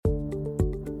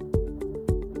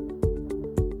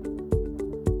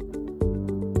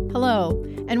Hello,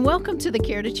 and welcome to the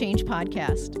Care to Change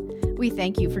podcast. We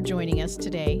thank you for joining us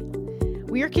today.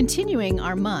 We are continuing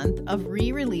our month of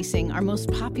re-releasing our most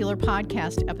popular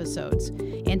podcast episodes,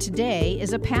 and today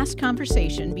is a past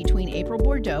conversation between April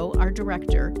Bordeaux, our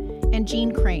director, and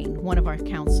Jean Crane, one of our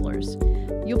counselors.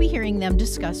 You'll be hearing them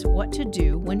discuss what to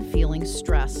do when feeling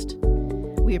stressed.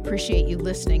 We appreciate you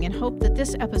listening and hope that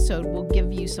this episode will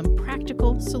give you some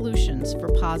practical solutions for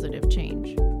positive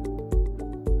change.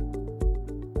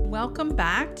 Welcome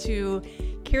back to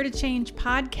Care to Change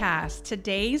podcast.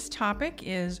 Today's topic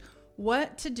is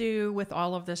what to do with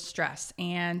all of this stress,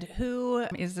 and who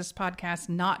is this podcast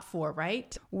not for,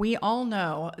 right? We all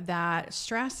know that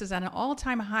stress is at an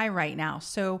all-time high right now.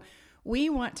 So we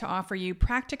want to offer you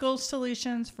practical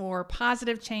solutions for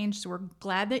positive change. So we're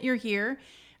glad that you're here.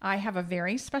 I have a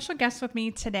very special guest with me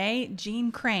today,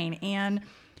 Jean Crane. And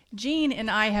Jean and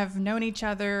I have known each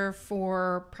other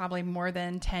for probably more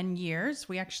than 10 years.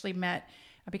 We actually met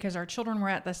because our children were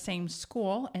at the same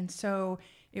school. And so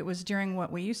it was during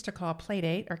what we used to call a play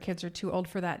date. Our kids are too old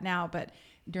for that now, but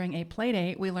during a play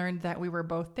date, we learned that we were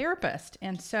both therapists.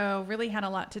 And so really had a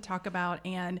lot to talk about.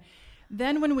 And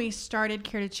then when we started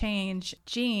Care to Change,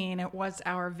 Jean was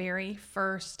our very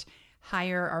first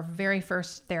hire, our very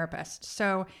first therapist.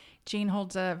 So Jean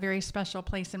holds a very special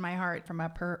place in my heart from a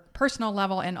personal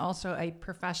level and also a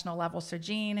professional level. So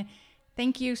Jean,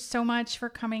 thank you so much for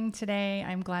coming today.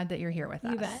 I'm glad that you're here with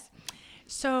us. You bet.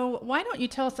 So why don't you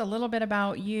tell us a little bit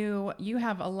about you? You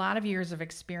have a lot of years of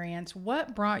experience.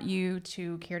 What brought you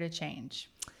to Care to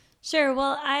Change? Sure.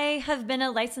 Well, I have been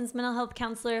a licensed mental health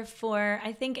counselor for,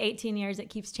 I think, 18 years. It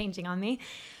keeps changing on me.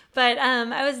 But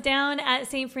I was down at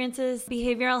St. Francis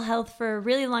Behavioral Health for a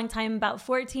really long time, about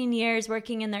 14 years,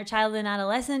 working in their child and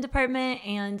adolescent department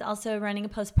and also running a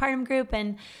postpartum group.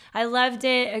 And I loved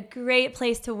it, a great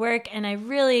place to work. And I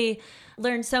really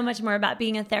learned so much more about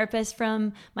being a therapist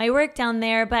from my work down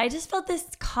there. But I just felt this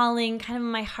calling kind of in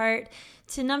my heart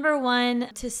to, number one,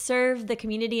 to serve the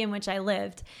community in which I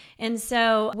lived. And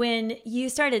so when you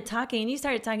started talking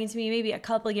to me maybe a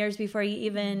couple years before you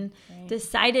even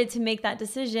decided to make that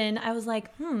decision, I was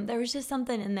like, there was just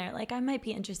something in there. Like, I might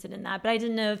be interested in that, but I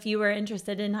didn't know if you were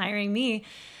interested in hiring me.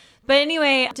 But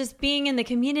anyway, just being in the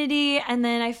community, and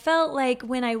then I felt like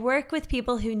when I work with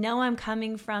people who know I'm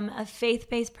coming from a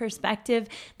faith-based perspective,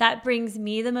 that brings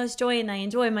me the most joy, and I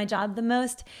enjoy my job the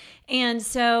most. And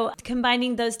so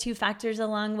combining those two factors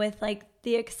along with like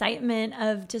the excitement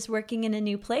of just working in a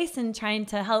new place and trying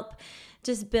to help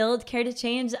just build Care to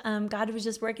Change, God was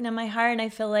just working on my heart. And I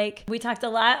feel like we talked a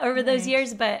lot over those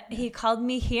years, but He called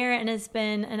me here, and it's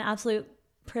been an absolute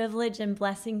privilege and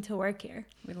blessing to work here.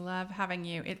 We love having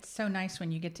you. It's so nice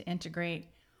when you get to integrate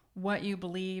what you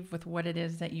believe with what it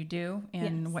is that you do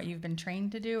and what you've been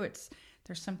trained to do.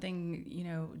 There's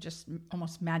something, just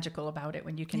almost magical about it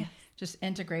when you can just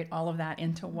integrate all of that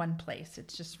into one place.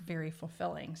 It's just very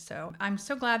fulfilling. So I'm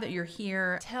so glad that you're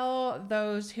here. Tell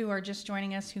those who are just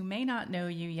joining us who may not know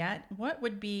you yet, what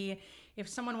would be, if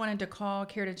someone wanted to call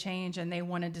Care to Change and they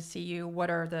wanted to see you, what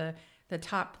are the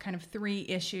top kind of 3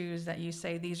 issues that you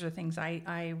say, these are things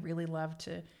I really love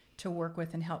to work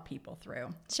with and help people through?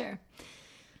 Sure.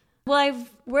 Well, I've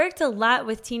worked a lot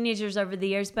with teenagers over the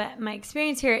years, but my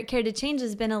experience here at Care to Change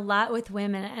has been a lot with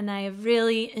women, and I have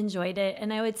really enjoyed it.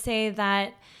 And I would say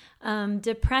that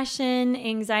depression,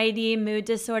 anxiety, mood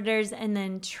disorders, and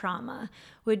then trauma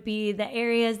would be the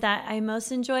areas that I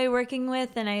most enjoy working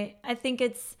with. And I think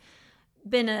it's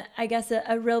been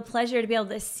a real pleasure to be able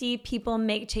to see people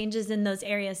make changes in those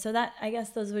areas. So that, I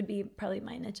guess those would be probably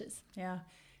my niches. Yeah.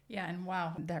 And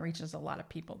wow, that reaches a lot of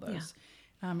people, those.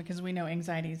 Because we know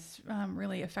anxiety is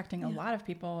really affecting a lot of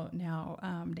people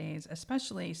nowadays,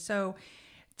 especially. So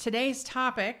today's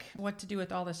topic, what to do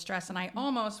with all this stress. And I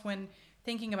almost, when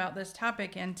thinking about this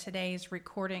topic and today's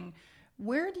recording,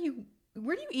 where do you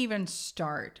even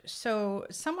start? So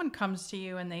someone comes to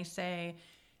you and they say,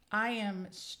 I am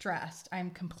stressed.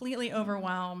 I'm completely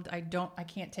overwhelmed. I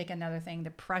can't take another thing. The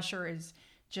pressure is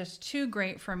just too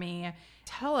great for me.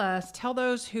 Tell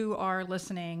those who are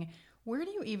listening, where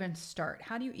do you even start?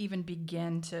 How do you even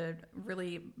begin to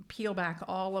really peel back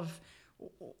all of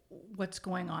what's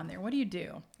going on there? What do you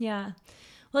do? Yeah.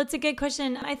 Well, it's a good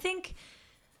question. I think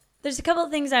there's a couple of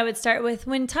things I would start with.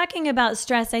 When talking about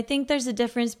stress, I think there's a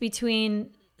difference between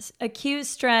acute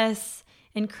stress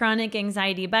and chronic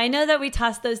anxiety. But I know that we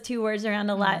toss those two words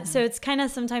around a lot. So it's kind of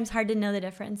sometimes hard to know the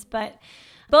difference. But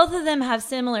both of them have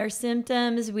similar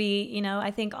symptoms.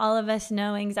 I think all of us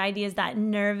know anxiety is that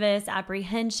nervous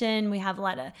apprehension. We have a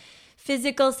lot of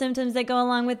physical symptoms that go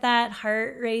along with that: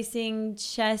 heart racing,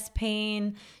 chest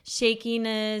pain,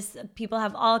 shakiness. People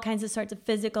have all kinds of sorts of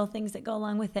physical things that go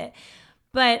along with it.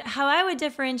 But how I would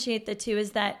differentiate the two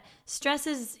is that stress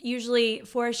is usually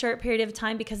for a short period of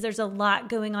time because there's a lot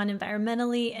going on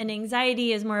environmentally, and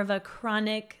anxiety is more of a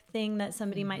chronic thing that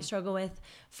somebody might struggle with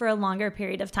for a longer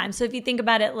period of time. So if you think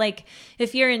about it, like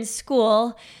if you're in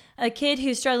school, a kid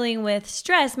who's struggling with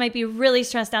stress might be really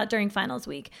stressed out during finals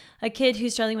week. A kid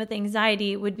who's struggling with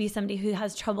anxiety would be somebody who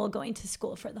has trouble going to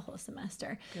school for the whole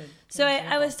semester. So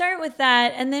I would start with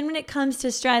that. And then when it comes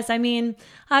to stress, I mean,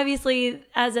 obviously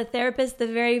as a therapist, the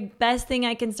very best thing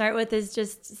I can start with is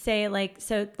just say like,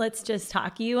 so let's just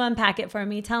talk. You unpack it for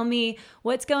me. Tell me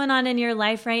what's going on in your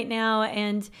life right now.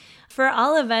 And for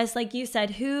all of us, like you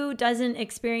said, who doesn't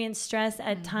experience stress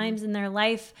at times in their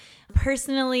life,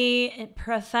 personally,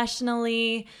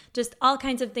 professionally, just all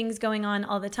kinds of things going on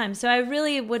all the time. So I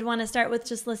really would want to start with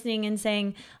just listening and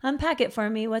saying, unpack it for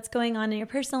me. What's going on in your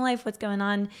personal life? What's going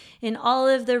on in all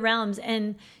of the realms?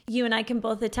 And you and I can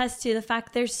both attest to the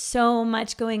fact there's so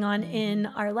much going on in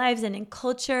our lives and in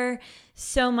culture,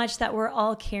 so much that we're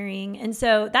all carrying. And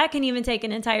so that can even take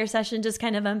an entire session just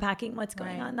kind of unpacking what's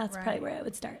going on. That's probably where I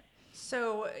would start.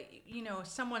 So,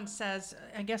 someone says,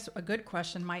 I guess a good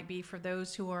question might be for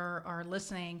those who are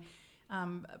listening,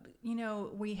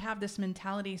 we have this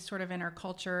mentality sort of in our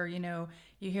culture,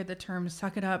 you hear the term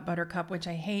suck it up, buttercup, which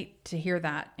I hate to hear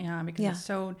that because it's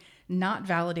so not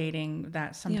validating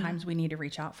that sometimes we need to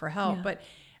reach out for help. But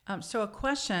so a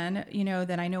question,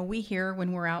 that I know we hear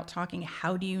when we're out talking,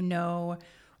 how do you know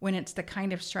when it's the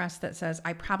kind of stress that says,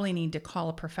 I probably need to call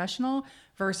a professional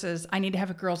versus I need to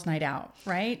have a girls' night out,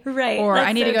 right? Right. Or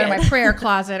I need to go to my prayer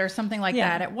closet or something like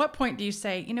that. At what point do you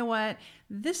say, you know what,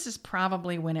 this is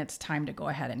probably when it's time to go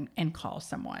ahead and call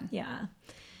someone? Yeah.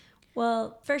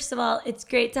 Well, first of all, it's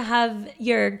great to have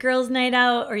your girls' night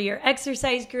out or your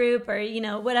exercise group or,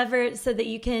 whatever, so that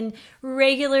you can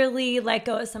regularly let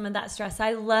go of some of that stress.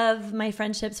 I love my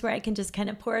friendships where I can just kind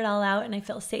of pour it all out and I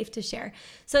feel safe to share.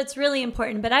 So it's really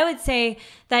important. But I would say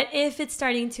that if it's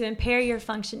starting to impair your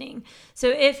functioning, so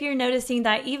if you're noticing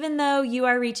that even though you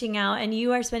are reaching out and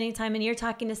you are spending time and you're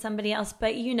talking to somebody else,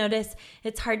 but you notice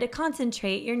it's hard to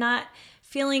concentrate, you're not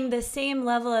feeling the same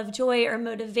level of joy or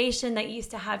motivation that you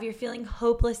used to have. You're feeling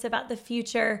hopeless about the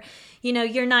future.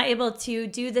 You're not able to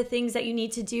do the things that you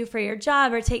need to do for your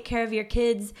job or take care of your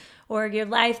kids or your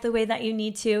life the way that you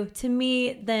need to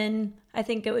me, then I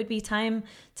think it would be time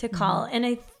to call. And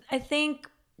I think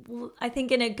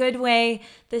in a good way,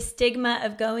 the stigma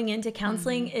of going into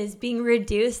counseling is being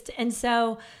reduced. And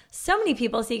so many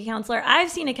people see a counselor. I've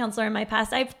seen a counselor in my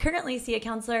past. I currently see a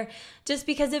counselor just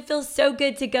because it feels so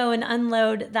good to go and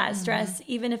unload that stress,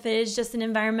 even if it is just an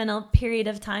environmental period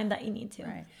of time that you need to.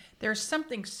 Right. There's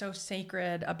something so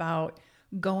sacred about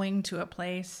going to a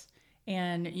place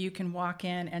and you can walk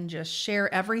in and just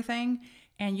share everything.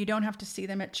 And you don't have to see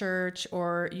them at church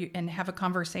and have a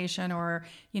conversation or,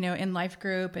 in life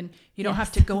group, and you don't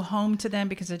have to go home to them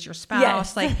because it's your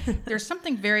spouse. Like there's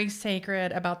something very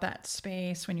sacred about that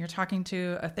space when you're talking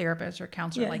to a therapist or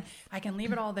counselor. Like I can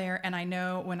leave it all there. And I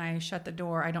know when I shut the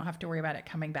door, I don't have to worry about it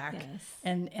coming back.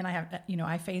 And I have,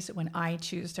 I face it when I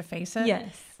choose to face it.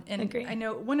 Yes. And agree. I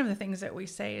know one of the things that we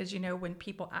say is, when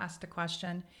people ask the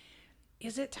question,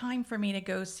 is it time for me to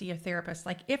go see a therapist?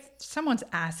 Like if someone's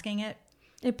asking it,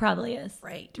 it probably is.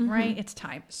 Right. It's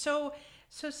time. So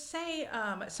say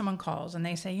someone calls and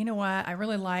they say, you know what, I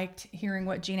really liked hearing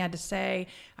what Jean had to say.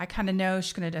 I kind of know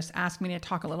she's going to just ask me to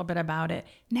talk a little bit about it.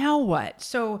 Now what?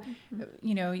 So,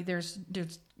 there's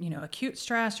acute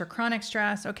stress or chronic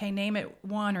stress. Okay, name it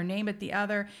one or name it the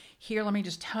other. Here, let me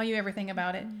just tell you everything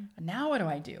about it. Now what do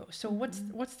I do? So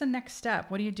what's the next step?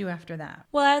 What do you do after that?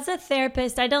 Well, as a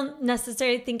therapist, I don't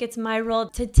necessarily think it's my role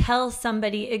to tell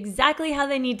somebody exactly how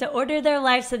they need to order their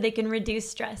life so they can reduce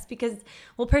stress because,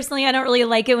 well, personally, I don't really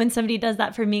like it when somebody does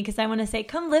that for me because I want to say,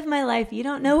 come live my life. You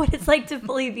don't know what it's like to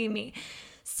fully be me.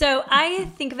 So I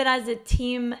think of it as a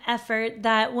team effort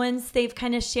that once they've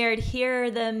kind of shared, here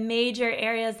are the major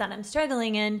areas that I'm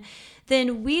struggling in,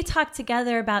 then we talk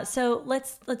together about, so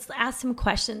let's ask some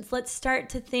questions. Let's start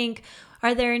to think,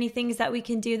 are there any things that we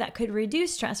can do that could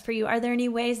reduce stress for you? Are there any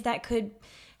ways that could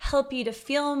help you to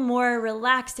feel more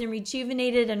relaxed and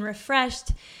rejuvenated and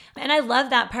refreshed? And I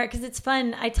love that part because it's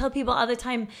fun. I tell people all the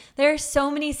time, there are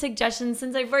so many suggestions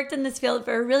since I've worked in this field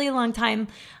for a really long time.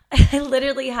 I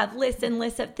literally have lists and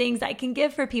lists of things I can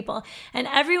give for people, and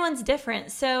everyone's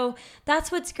different. So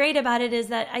that's what's great about it, is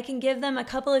that I can give them a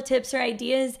couple of tips or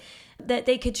ideas that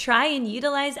they could try and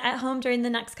utilize at home during the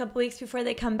next couple weeks before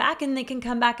they come back, and they can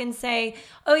come back and say,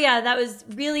 oh yeah, that was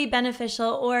really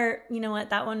beneficial, or you know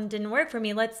what, that one didn't work for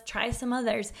me, let's try some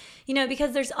others.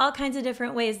 Because there's all kinds of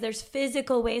different ways. There's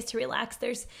physical ways to relax.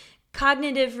 There's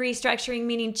cognitive restructuring,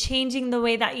 meaning changing the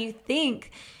way that you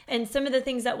think. And some of the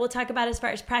things that we'll talk about as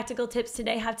far as practical tips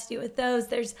today have to do with those.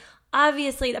 There's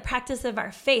obviously the practice of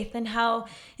our faith and how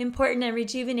important and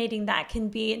rejuvenating that can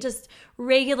be, and just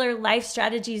regular life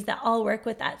strategies that all work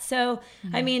with that. So,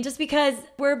 I mean, just because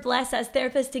we're blessed as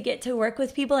therapists to get to work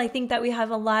with people, I think that we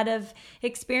have a lot of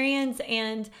experience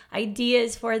and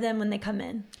ideas for them when they come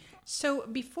in. So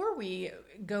before we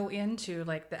go into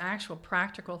like the actual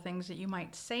practical things that you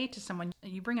might say to someone,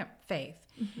 you bring up faith.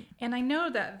 And I know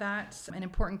that that's an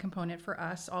important component for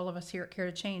us, all of us here at Care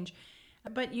to Change.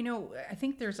 But, I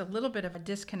think there's a little bit of a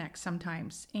disconnect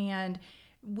sometimes. And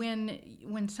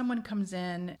when someone comes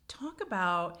in, talk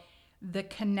about the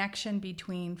connection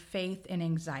between faith and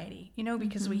anxiety,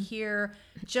 because we hear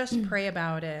just pray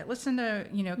about it, listen to,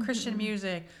 Christian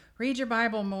music, read your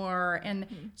Bible more.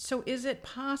 And so is it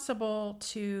possible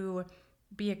to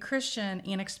be a Christian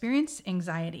and experience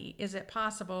anxiety? Is it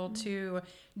possible to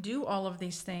do all of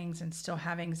these things and still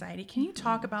have anxiety? Can you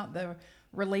talk about the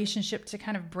relationship to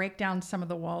kind of break down some of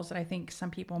the walls that I think some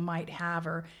people might have,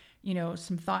 or,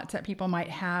 some thoughts that people might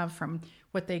have from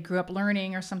what they grew up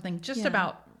learning or something, just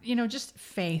about, just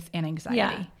faith and anxiety?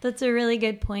 Yeah, that's a really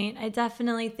good point. I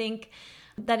definitely think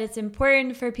that it's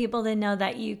important for people to know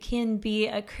that you can be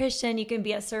a Christian, you can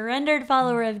be a surrendered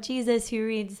follower of Jesus who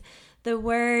reads the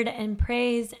word and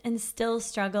prays and still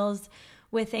struggles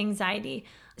with anxiety.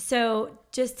 So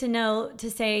just to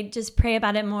say, just pray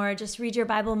about it more, just read your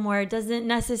Bible more, doesn't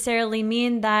necessarily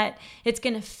mean that it's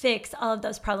going to fix all of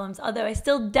those problems. Although I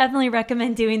still definitely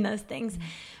recommend doing those things.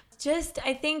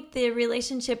 I think the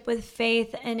relationship with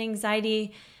faith and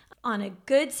anxiety on a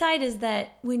good side is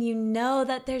that when you know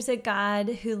that there's a God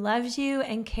who loves you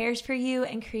and cares for you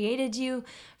and created you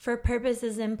for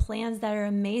purposes and plans that are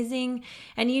amazing,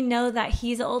 and you know that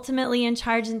he's ultimately in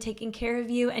charge and taking care of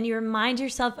you, and you remind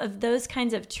yourself of those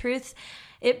kinds of truths,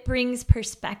 it brings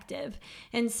perspective.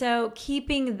 And so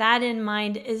keeping that in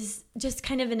mind is just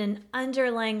kind of in an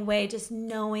underlying way, just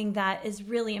knowing that is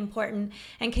really important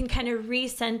and can kind of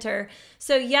recenter.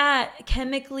 So yeah,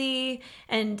 chemically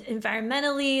and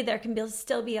environmentally, there can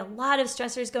still be a lot of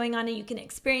stressors going on, and you can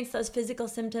experience those physical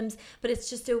symptoms, but it's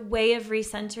just a way of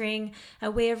recentering, a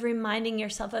way of reminding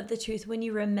yourself of the truth when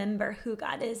you remember who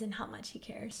God is and how much he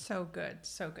cares. So good.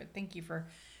 So good. Thank you for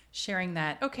sharing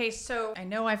that. Okay, so I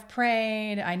know I've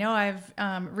prayed, I know I've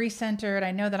recentered,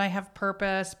 I know that I have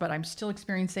purpose, but I'm still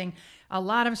experiencing a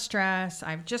lot of stress.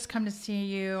 I've just come to see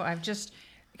you. I've just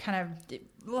kind of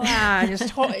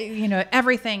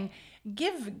everything.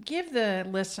 Give the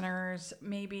listeners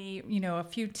maybe, a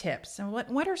few tips. And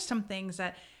what are some things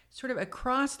that sort of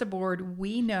across the board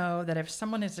we know that if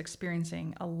someone is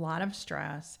experiencing a lot of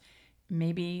stress,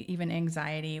 maybe even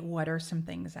anxiety, what are some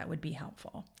things that would be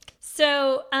helpful?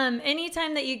 So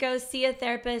anytime that you go see a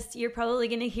therapist, you're probably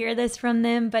going to hear this from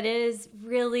them, but it is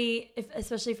really,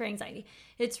 especially for anxiety,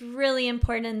 it's really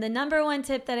important. And the number one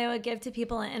tip that I would give to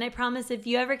people, and I promise if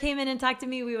you ever came in and talked to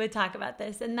me, we would talk about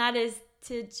this, and that is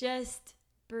to just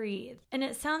breathe. And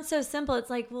it sounds so simple.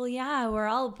 It's like, well, yeah, we're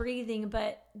all breathing,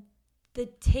 but the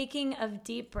taking of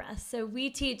deep breaths. So we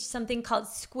teach something called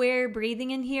square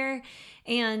breathing in here.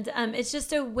 And it's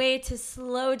just a way to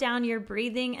slow down your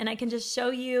breathing. And I can just show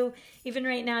you, even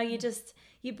right now, you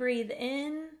breathe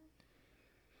in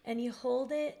and you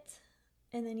hold it,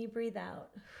 and then you breathe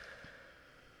out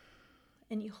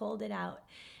and you hold it out.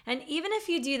 And even if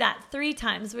you do that 3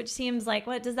 times, which seems like,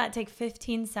 what does that take,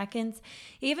 15 seconds?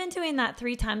 Even doing that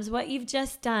 3 times, what you've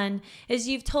just done is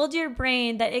you've told your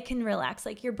brain that it can relax.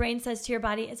 Like your brain says to your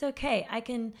body, it's okay. I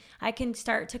can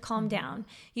start to calm down.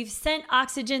 You've sent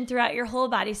oxygen throughout your whole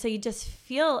body, so you just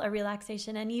feel a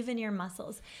relaxation, and even your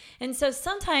muscles. And so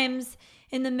sometimes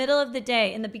in the middle of the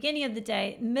day, in the beginning of the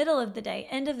day, middle of the day,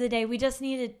 end of the day, we just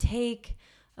need to take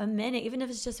a minute, even if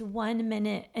it's just 1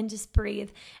 minute, and just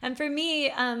breathe. And for me,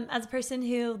 as a person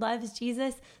who loves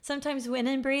Jesus, sometimes when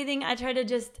I'm breathing, I try to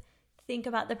just think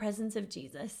about the presence of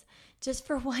Jesus just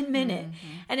for 1 minute.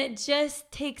 And it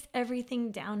just takes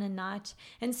everything down a notch.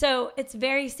 And so it's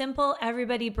very simple.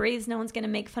 Everybody breathes. No one's going to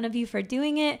make fun of you for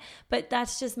doing it. But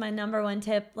that's just my number one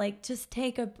tip. Like, just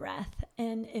take a breath.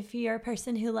 And if you're a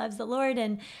person who loves the Lord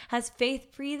and has faith,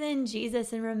 breathe in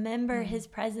Jesus and remember his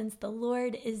presence. The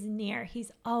Lord is near.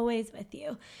 He's always with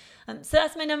you. So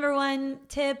that's my number one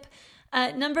tip.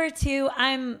 Number two,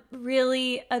 I'm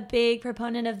really a big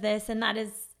proponent of this, and that is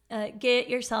get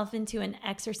yourself into an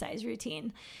exercise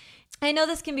routine. I know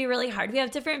this can be really hard. We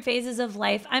have different phases of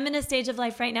life. I'm in a stage of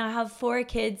life right now. I have 4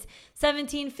 kids,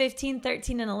 17, 15,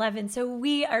 13, and 11. So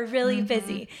we are really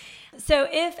busy. So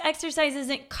if exercise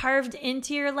isn't carved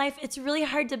into your life, it's really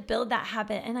hard to build that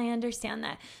habit. And I understand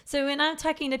that. So when I'm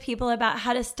talking to people about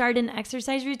how to start an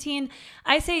exercise routine,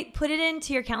 I say put it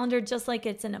into your calendar just like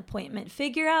it's an appointment.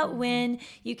 Figure out when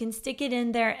you can stick it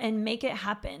in there and make it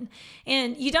happen.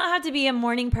 And you don't have to be a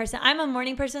morning person. I'm a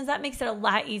morning person, so that makes it a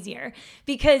lot easier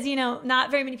because,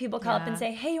 not very many people call up and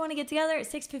say, hey, you want to get together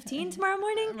at 6:15 tomorrow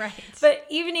morning? Right. But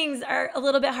evenings are a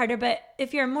little bit harder. But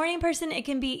if you're a morning person, it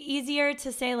can be easier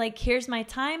to say, like, here's my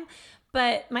time.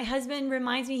 But my husband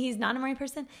reminds me he's not a morning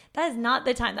person. That is not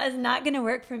the time. That is not going to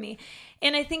work for me.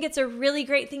 And I think it's a really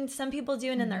great thing some people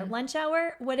do in their lunch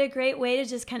hour. What a great way to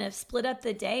just kind of split up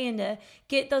the day and to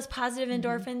get those positive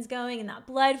endorphins going and that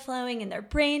blood flowing and their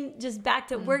brain just back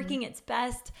to working its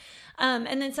best.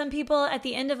 And then some people at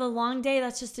the end of a long day,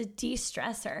 that's just a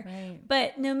de-stressor. Right.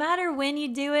 But no matter when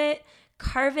you do it,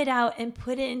 carve it out and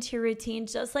put it into your routine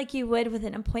just like you would with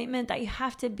an appointment that you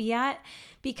have to be at,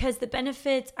 because the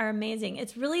benefits are amazing.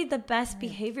 It's really the best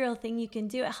behavioral thing you can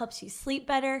do. It helps you sleep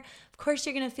better. Of course,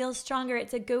 you're going to feel stronger.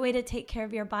 It's a good way to take care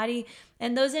of your body.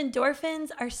 And those endorphins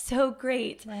are so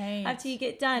great after you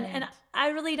get done. And I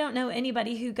really don't know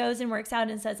anybody who goes and works out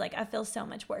and says, like, I feel so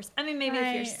much worse. I mean, maybe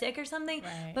if you're sick or something,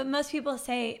 but most people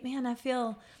say, man, I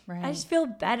just feel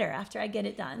better after I get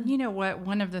it done. You know what?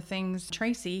 One of the things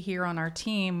Tracy here on our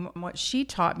team, what she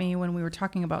taught me when we were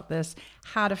talking about this,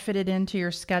 how to fit it into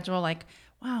your schedule, like,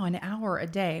 wow, an hour a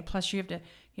day. Plus you have to,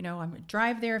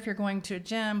 drive there if you're going to a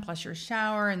gym, plus your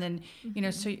shower. And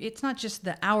then, so it's not just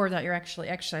the hour that you're actually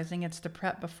exercising, it's the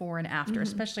prep before and after,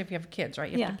 especially if you have kids,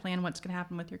 right? You have to plan what's going to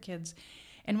happen with your kids.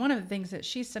 And one of the things that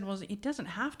she said was, it doesn't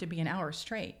have to be an hour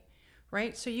straight,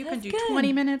 right? So you can do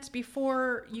 20 minutes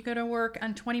before you go to work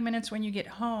and 20 minutes when you get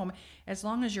home, as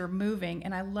long as you're moving.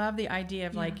 And I love the idea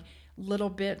of like little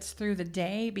bits through the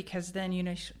day, because then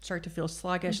you start to feel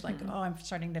sluggish, like, oh, I'm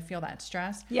starting to feel that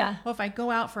stress. Well, if I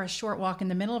go out for a short walk in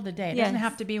the middle of the day, it doesn't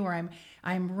have to be where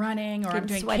I'm running or I'm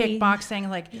doing kickboxing,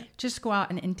 like just go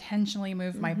out and intentionally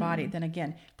move my body. Then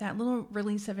again, that little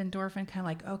release of endorphin, kind of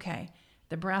like, okay,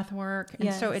 the breath work.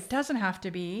 And so it doesn't have to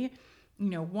be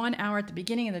 1 hour at the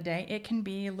beginning of the day. It can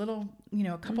be a little,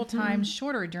 a couple times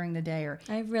shorter during the day, or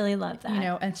I really love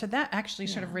that. And so that actually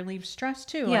sort of relieves stress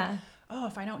too. Like, oh,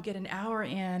 if I don't get an hour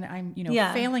in, I'm,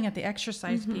 failing at the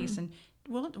exercise piece. And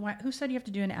who said you have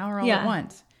to do an hour all at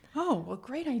once? Oh, well,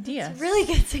 great idea. It's a really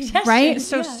good suggestion. Right?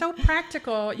 So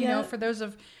practical, for those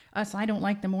of us, I don't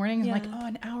like the mornings. I'm like, oh,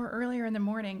 an hour earlier in the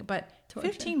morning, but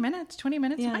 15 minutes, 20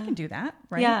 minutes, I can do that.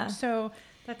 Right. Yeah. So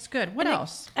that's good. What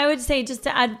else? I would say, just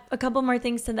to add a couple more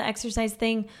things to the exercise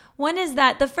thing. One is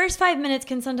that the first 5 minutes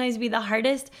can sometimes be the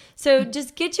hardest. So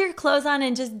just get your clothes on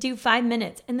and just do 5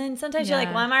 minutes. And then sometimes you're like,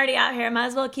 well, I'm already out here. I might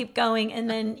as well keep going. And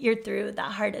then you're through the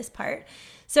hardest part.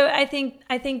 So I think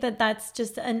that that's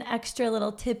just an extra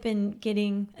little tip in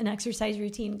getting an exercise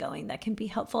routine going that can be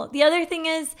helpful. The other thing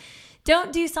is,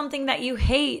 don't do something that you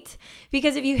hate,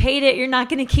 because if you hate it, you're not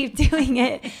going to keep doing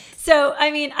it. So, I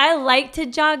mean, I like to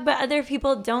jog, but other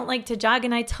people don't like to jog,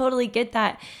 and I totally get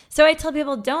that. So I tell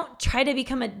people, don't try to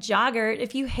become a jogger.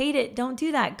 If you hate it, don't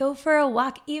do that. Go for a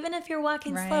walk. Even if you're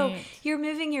walking slow, you're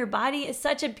moving your body. It's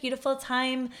such a beautiful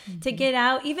time to get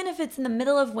out. Even if it's in the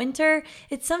middle of winter,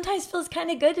 it sometimes feels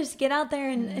kind of good just to get out there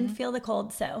and feel the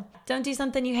cold. So don't do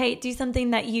something you hate. Do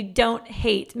something that you don't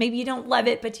hate. Maybe you don't love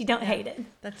it, but you don't hate it.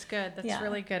 That's good. That's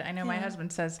really good. I know my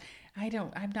husband says, I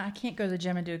can't go to the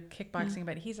gym and do kickboxing,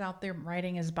 but he's out there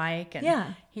riding his bike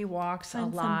and he walks a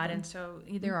lot. And so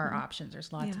there are options.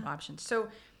 There's lots of options. So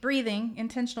breathing,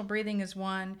 intentional breathing is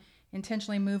one.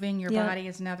 Intentionally moving your body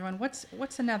is another one.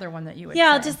 What's another one that you would say?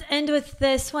 I'll just end with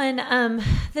this one.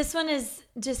 This one is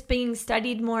just being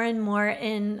studied more and more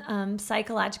in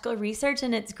psychological research,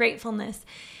 and it's gratefulness.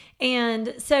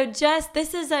 And so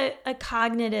this is a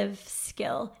cognitive skill.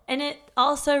 skill. And it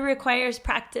also requires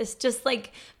practice, just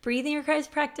like breathing requires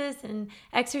practice and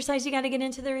exercise, you got to get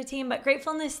into the routine, but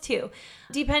gratefulness too.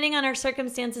 Depending on our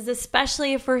circumstances,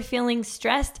 especially if we're feeling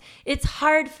stressed, it's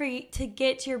hard for you to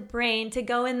get your brain to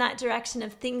go in that direction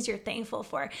of things you're thankful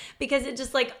for, because it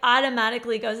just like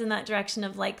automatically goes in that direction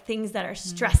of like things that are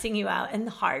stressing you out and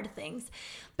the hard things.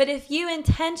 But if you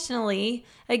intentionally,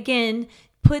 again,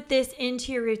 put this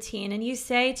into your routine and you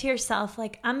say to yourself,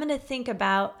 like, I'm going to think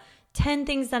about 10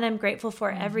 things that I'm grateful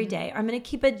for every day. Or I'm going to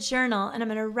keep a journal and I'm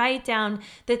going to write down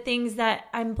the things that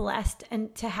I'm blessed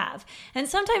and to have. And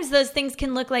sometimes those things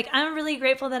can look like, I'm really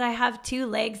grateful that I have 2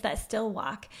 legs that still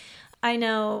walk. I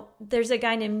know there's a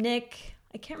guy named Nick,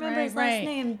 I can't remember his last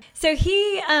name. So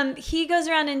he goes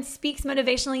around and speaks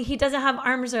motivationally. He doesn't have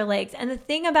arms or legs. And the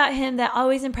thing about him that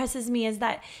always impresses me is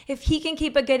that if he can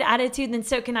keep a good attitude, then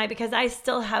so can I, because I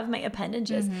still have my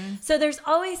appendages. So there's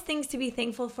always things to be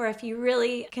thankful for if you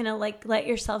really kind of like let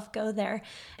yourself go there.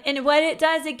 And what it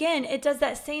does, again, it does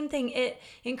that same thing. It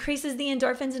increases the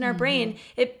endorphins in our brain.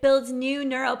 It builds new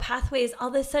neural pathways. All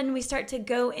of a sudden we start to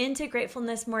go into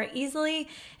gratefulness more easily.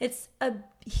 It's a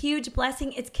huge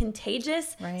blessing. It's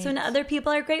contagious. So when other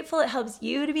people are grateful, it helps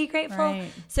you to be grateful.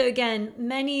 So again,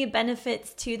 many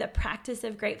benefits to the practice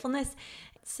of gratefulness.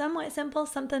 Somewhat simple,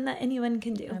 something that anyone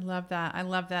can do. I love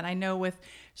that. I know with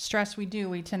stress we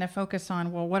tend to focus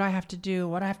on, well, what do I have to do?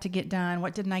 What do I have to get done?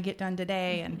 What didn't I get done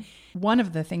today? And one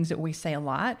of the things that we say a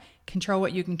lot, control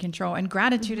what you can control. And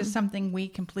gratitude is something we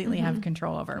completely have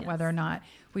control over, whether or not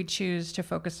we choose to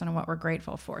focus on what we're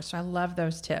grateful for. So I love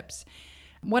those tips.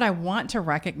 What I want to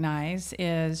recognize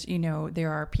is,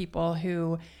 there are people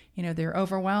who, they're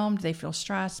overwhelmed, they feel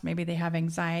stressed, maybe they have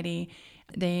anxiety.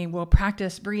 They will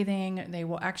practice breathing, they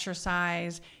will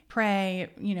exercise, pray,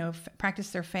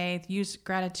 practice their faith, use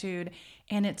gratitude,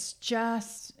 and it's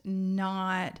just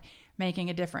not making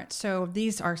a difference. So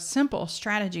these are simple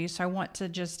strategies. So I want to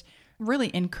just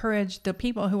really encourage the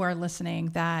people who are listening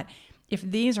that if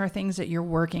these are things that you're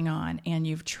working on and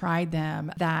you've tried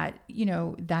them, that,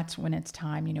 that's when it's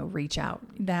time, reach out.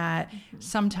 That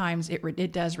sometimes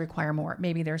it does require more.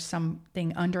 Maybe there's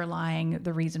something underlying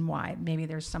the reason why. Maybe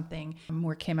there's something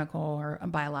more chemical or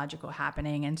biological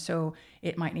happening. And so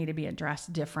it might need to be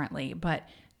addressed differently. But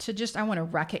I want to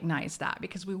recognize that,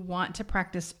 because we want to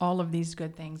practice all of these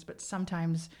good things, but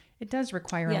sometimes it does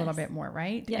require a little bit more,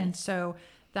 right? Yes. And so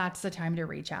that's the time to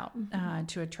reach out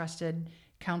to a trusted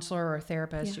counselor or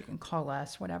therapist. You can call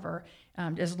us, whatever,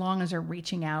 as long as they're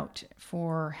reaching out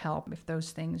for help. If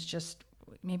those things just,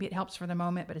 maybe it helps for the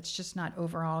moment, but it's just not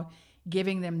overall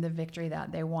giving them the victory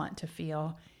that they want to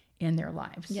feel in their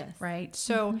lives. Yes. Right.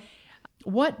 So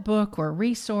what book or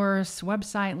resource,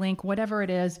 website link, whatever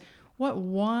it is, what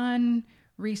one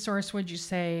resource would you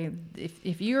say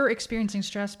if you're experiencing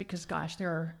stress, because gosh,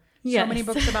 there are so many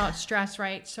books about stress,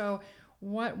 right? So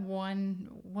what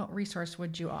resource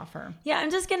would you offer? Yeah,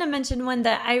 I'm just going to mention one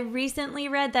that I recently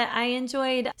read that I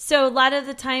enjoyed. So a lot of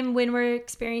the time when we're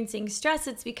experiencing stress,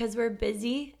 it's because we're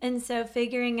busy. And so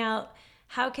figuring out,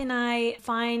 how can I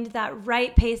find that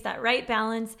right pace, that right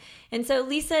balance? And so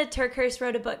Lisa TerKeurst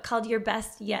wrote a book called Your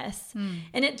Best Yes.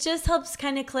 And it just helps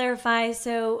kind of clarify.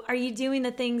 So are you doing the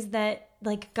things that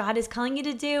like God is calling you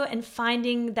to do, and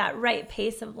finding that right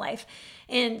pace of life?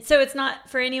 And so it's not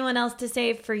for anyone else to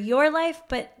say for your life,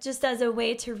 but just as a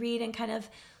way to read and kind of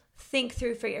think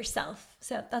through for yourself.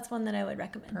 So that's one that I would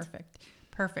recommend.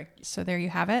 Perfect. So there you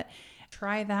have it.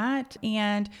 Try that.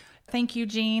 And thank you,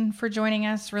 Jean, for joining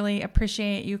us. Really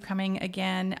appreciate you coming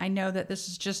again. I know that this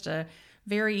is just a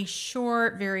very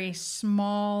short, very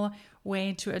small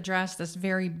way to address this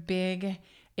very big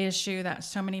issue that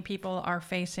so many people are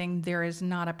facing. There is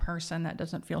not a person that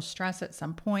doesn't feel stress at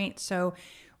some point. So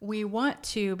we want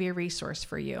to be a resource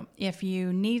for you. If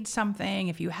you need something,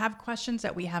 if you have questions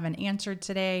that we haven't answered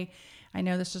today, I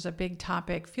know this is a big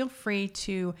topic, feel free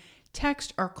to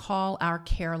text or call our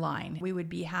care line. We would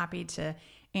be happy to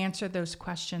answer those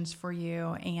questions for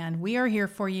you, and we are here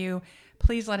for you.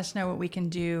 Please let us know what we can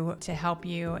do to help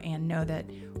you, and know that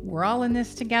we're all in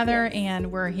this together,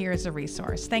 and we're here as a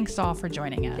resource. Thanks all for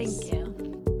joining us. Thank you.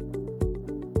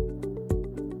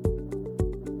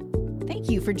 Thank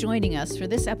you for joining us for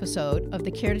this episode of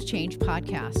the Care to Change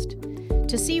podcast.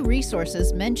 To see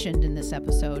resources mentioned in this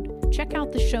episode, check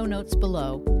out the show notes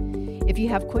below. If you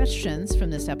have questions from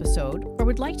this episode or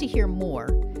would like to hear more,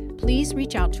 please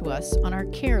reach out to us on our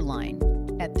care line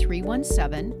at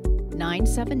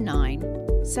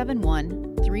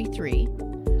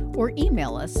 317-979-7133 or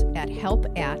email us at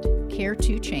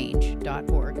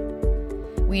help@care2change.org.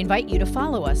 We invite you to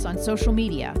follow us on social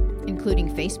media,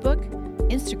 including Facebook,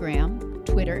 Instagram,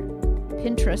 Twitter,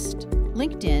 Pinterest,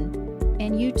 LinkedIn,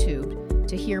 and YouTube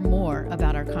to hear more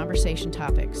about our conversation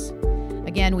topics.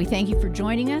 Again, we thank you for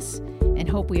joining us and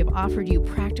hope we have offered you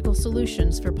practical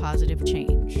solutions for positive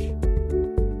change.